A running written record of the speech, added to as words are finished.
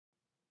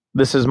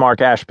This is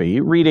Mark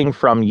Ashby, reading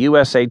from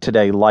USA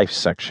Today Life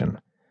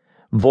section.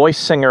 Voice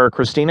singer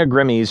Christina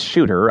Grimmie's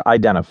shooter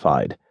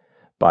identified,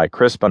 by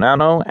Chris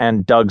Bonanno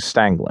and Doug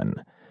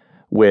Stanglin,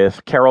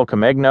 with Carol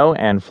Comegno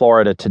and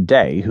Florida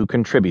Today, who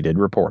contributed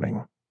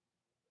reporting.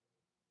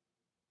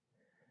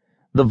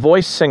 The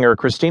voice singer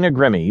Christina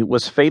Grimmie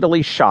was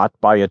fatally shot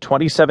by a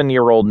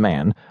 27-year-old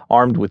man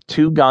armed with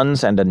 2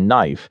 guns and a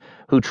knife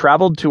who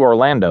traveled to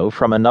Orlando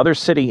from another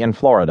city in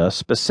Florida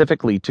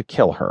specifically to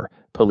kill her,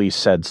 police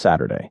said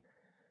Saturday.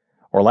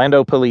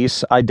 Orlando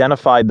police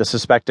identified the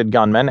suspected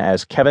gunman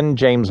as Kevin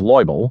James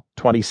Loibl,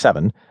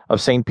 27, of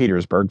St.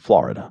 Petersburg,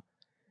 Florida.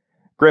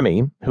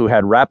 Grimmie, who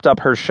had wrapped up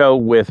her show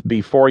with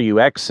Before You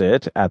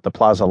Exit at the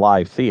Plaza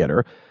Live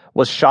Theater,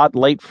 was shot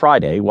late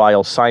Friday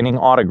while signing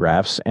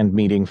autographs and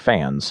meeting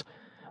fans.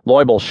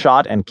 Loibl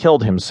shot and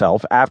killed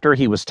himself after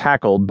he was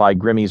tackled by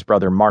Grimmie's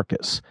brother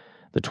Marcus.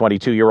 The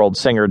 22-year-old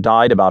singer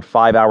died about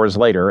 5 hours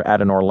later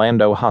at an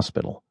Orlando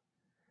hospital.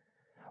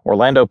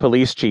 Orlando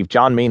Police Chief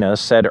John Mina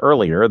said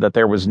earlier that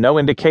there was no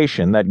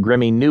indication that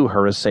Grimmie knew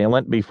her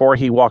assailant before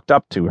he walked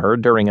up to her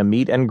during a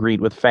meet and greet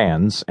with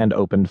fans and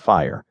opened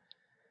fire.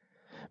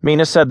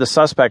 Mina said the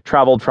suspect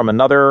traveled from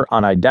another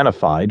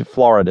unidentified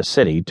Florida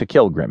city to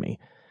kill Grimmie.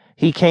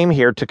 He came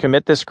here to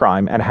commit this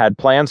crime and had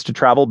plans to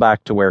travel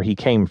back to where he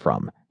came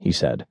from, he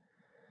said.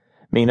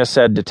 Mina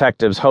said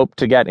detectives hoped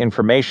to get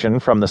information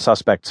from the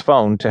suspect's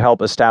phone to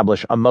help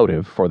establish a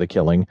motive for the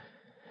killing.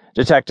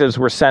 Detectives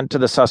were sent to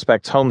the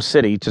suspect's home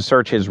city to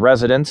search his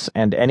residence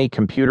and any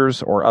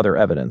computers or other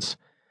evidence.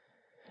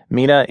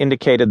 Mina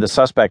indicated the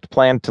suspect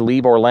planned to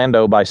leave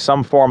Orlando by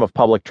some form of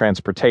public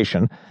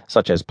transportation,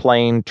 such as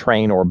plane,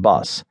 train, or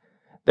bus.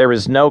 There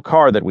is no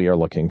car that we are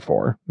looking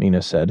for,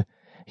 Mina said.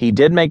 He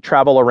did make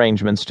travel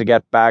arrangements to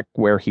get back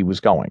where he was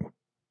going.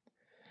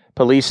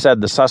 Police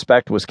said the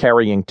suspect was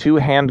carrying 2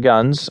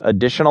 handguns,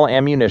 additional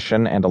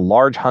ammunition, and a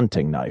large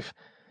hunting knife.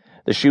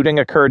 The shooting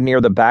occurred near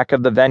the back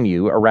of the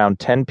venue around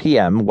 10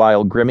 p.m.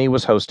 while Grimmie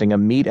was hosting a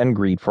meet and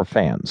greet for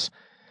fans.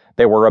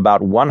 There were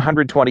about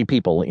 120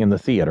 people in the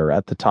theater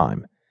at the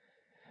time.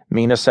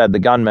 Mina said the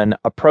gunman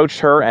approached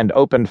her and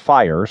opened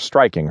fire,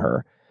 striking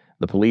her.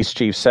 The police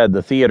chief said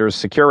the theater's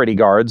security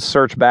guards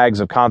search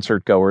bags of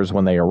concert-goers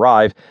when they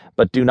arrive,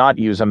 but do not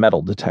use a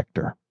metal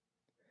detector.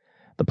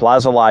 The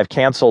Plaza Live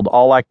canceled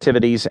all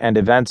activities and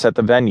events at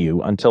the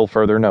venue until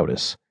further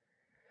notice.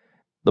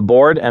 The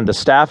board and the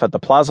staff at the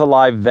Plaza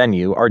Live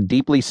venue are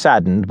deeply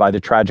saddened by the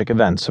tragic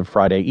events of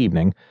Friday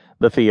evening,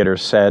 the theater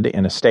said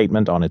in a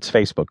statement on its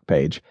Facebook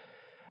page.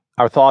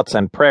 Our thoughts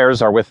and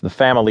prayers are with the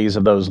families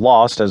of those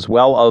lost as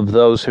well as of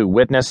those who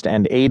witnessed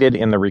and aided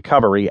in the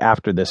recovery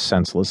after this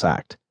senseless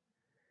act.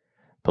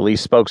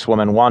 Police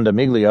spokeswoman Wanda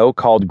Miglio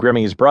called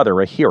Grimmie's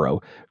brother a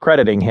hero,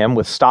 crediting him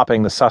with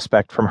stopping the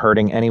suspect from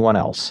hurting anyone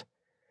else.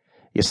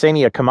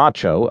 Yesenia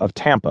Camacho of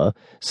Tampa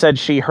said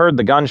she heard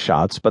the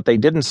gunshots, but they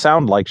didn't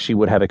sound like she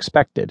would have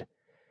expected.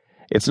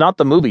 It's not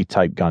the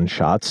movie-type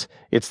gunshots,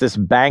 it's this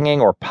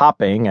banging or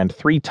popping and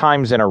 3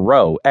 times in a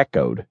row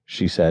echoed,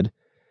 she said.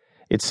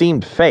 It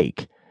seemed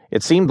fake.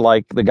 It seemed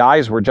like the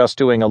guys were just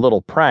doing a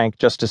little prank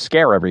just to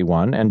scare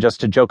everyone and just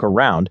to joke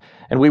around,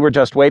 and we were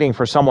just waiting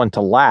for someone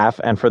to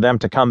laugh and for them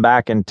to come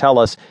back and tell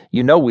us,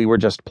 we were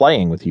just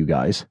playing with you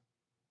guys.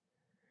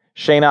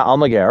 Shayna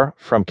Almaguer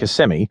from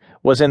Kissimmee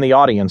was in the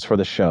audience for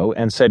the show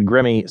and said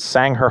Grimmie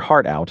sang her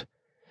heart out.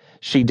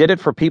 She did it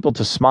for people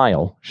to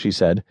smile, she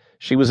said.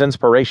 She was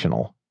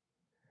inspirational.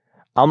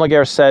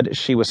 Almaguer said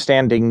she was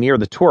standing near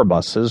the tour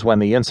buses when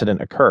the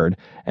incident occurred,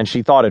 and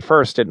she thought at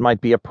first it might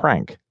be a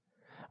prank.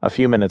 A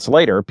few minutes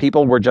later,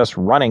 people were just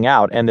running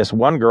out, and this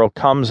one girl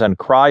comes and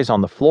cries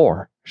on the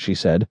floor, she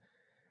said.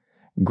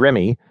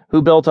 Grimmie,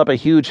 who built up a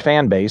huge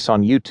fan base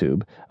on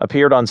YouTube,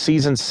 appeared on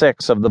Season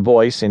 6 of The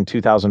Voice in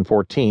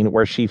 2014,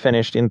 where she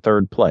finished in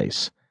 3rd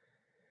place.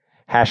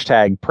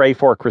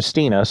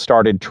 #PrayForChristina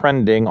started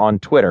trending on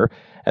Twitter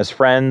as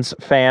friends,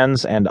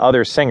 fans, and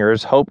other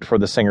singers hoped for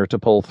the singer to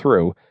pull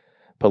through.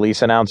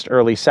 Police announced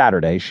early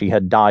Saturday she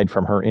had died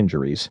from her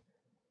injuries.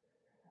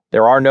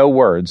 There are no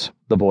words,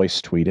 The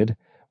Voice tweeted.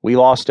 We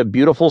lost a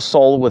beautiful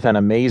soul with an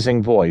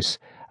amazing voice.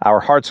 Our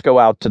hearts go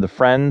out to the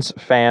friends,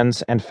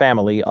 fans, and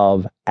family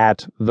of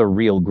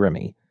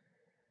 @TheRealGrimmie.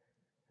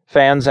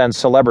 Fans and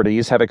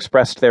celebrities have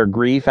expressed their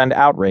grief and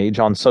outrage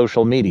on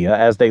social media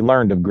as they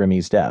learned of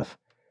Grimmie's death.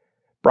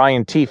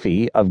 Brian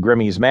Teefey of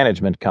Grimmie's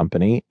management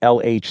company,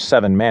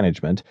 LH7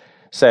 Management,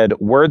 said,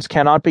 "Words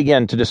cannot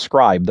begin to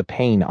describe the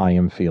pain I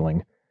am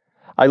feeling.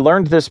 I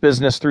learned this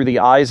business through the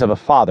eyes of a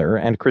father,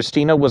 and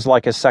Christina was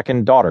like a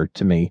second daughter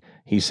to me,"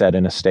 he said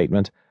in a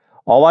statement.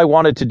 All I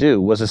wanted to do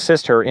was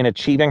assist her in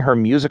achieving her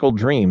musical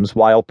dreams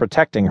while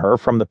protecting her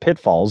from the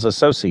pitfalls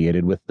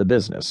associated with the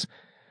business.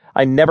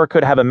 I never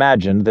could have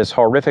imagined this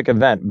horrific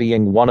event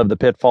being one of the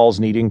pitfalls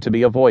needing to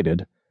be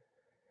avoided.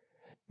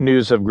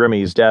 News of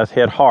Grimmie's death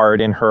hit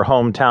hard in her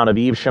hometown of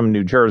Evesham,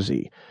 New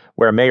Jersey,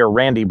 where Mayor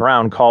Randy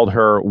Brown called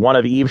her one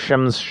of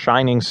Evesham's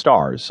shining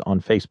stars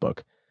on Facebook.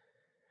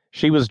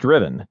 She was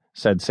driven,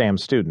 said Sam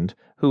Student,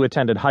 who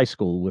attended high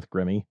school with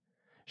Grimmie.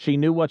 She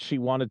knew what she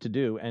wanted to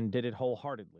do and did it wholeheartedly.